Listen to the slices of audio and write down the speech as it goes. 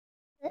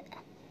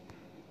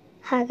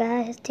Hi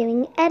guys,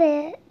 doing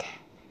edit.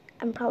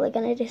 I'm probably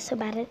gonna do so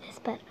bad at this,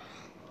 but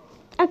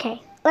okay,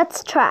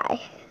 let's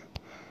try.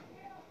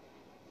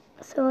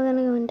 So we're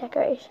gonna go in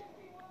decoration.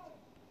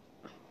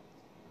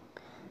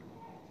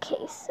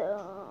 Okay,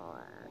 so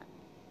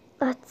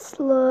let's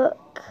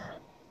look.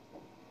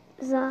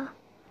 The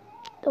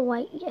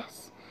white,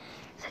 yes.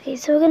 Okay,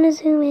 so we're gonna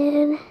zoom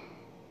in.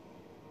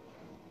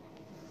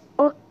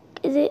 Or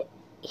is it?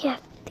 Yeah,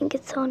 I think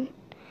it's on.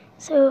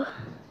 So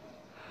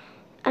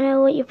I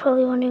know what you're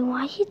probably wondering.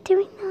 Why are you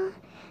doing that?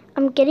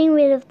 I'm getting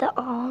rid of the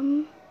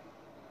arm.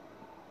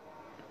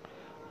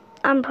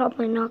 I'm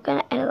probably not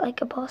gonna edit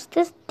like a boss.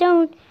 Just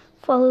don't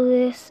follow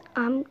this.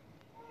 Don't.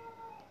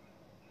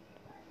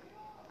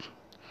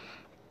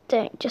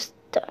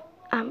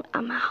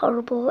 I'm a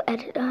horrible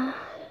editor.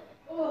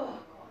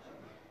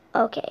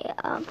 Okay,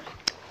 I'm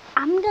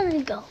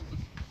gonna go.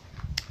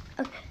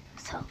 Okay,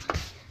 so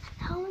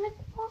now I'm gonna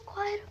more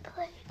quiet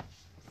place.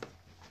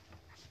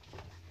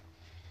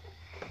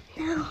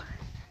 Now,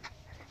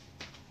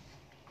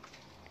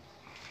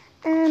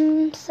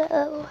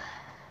 so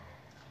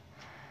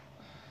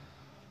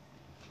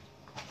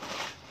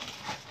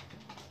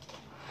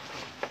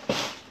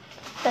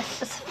that's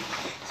just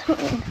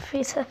something in the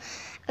freezer.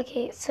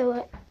 Okay,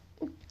 so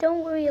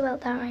don't worry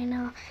about that right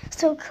now.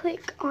 So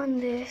click on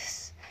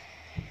this.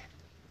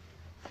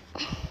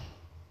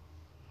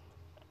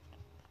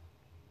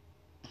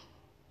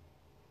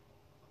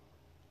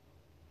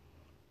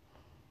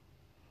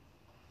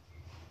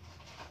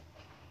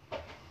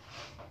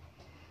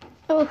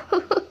 Oh,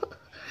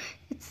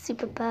 it's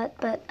super bad,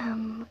 but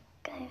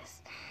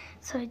guys,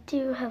 so I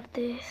do have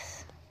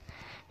this.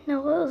 Now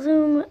we'll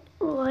zoom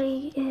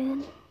right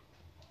in.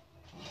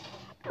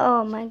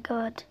 Oh my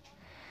god.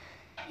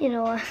 You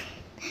know what?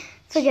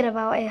 Forget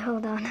about it.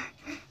 Hold on.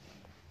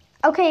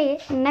 Okay,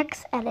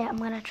 next edit I'm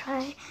gonna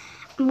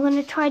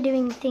try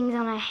doing things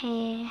on her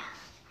hair.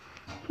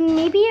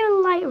 Maybe a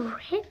light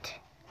red?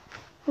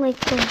 Like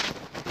this.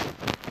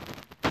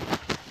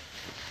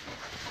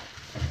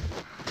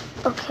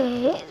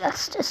 Okay,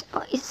 that's just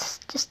noise.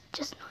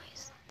 Just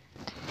noise.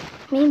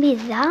 Maybe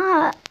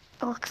that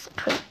looks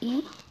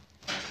pretty.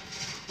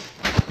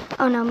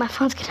 Oh no, my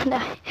phone's gonna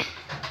die.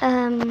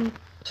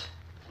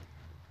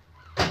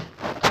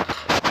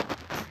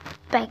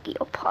 Beg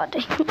your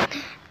pardon.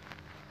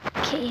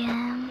 Okay,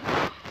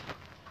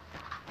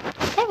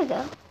 there we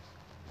go.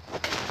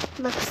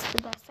 Looks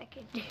the best I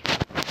could do.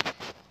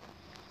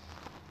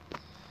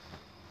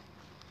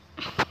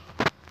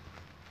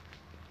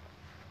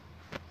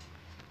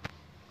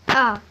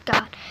 Oh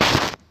god.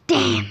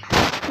 Damn.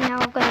 Now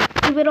I'm gonna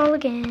do it all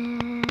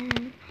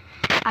again.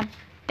 I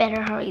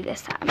better hurry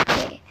this time.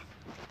 Okay.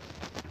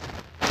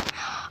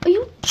 Are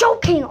you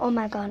joking? Oh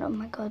my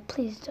god,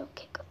 please don't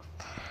kick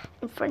off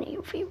in front of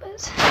your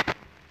viewers.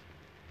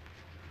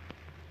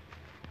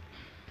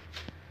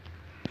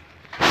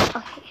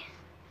 Okay.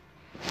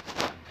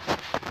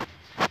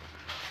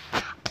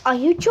 Are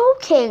you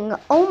joking?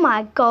 Oh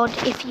my god,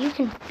 if you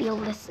can feel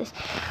this is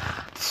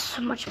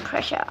so much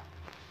pressure.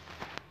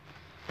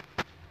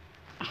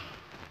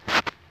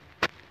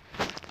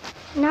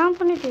 Now I'm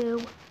gonna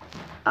do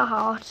a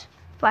heart,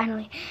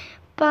 finally.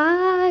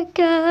 Bye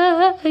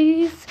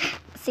guys.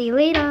 See you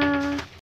later.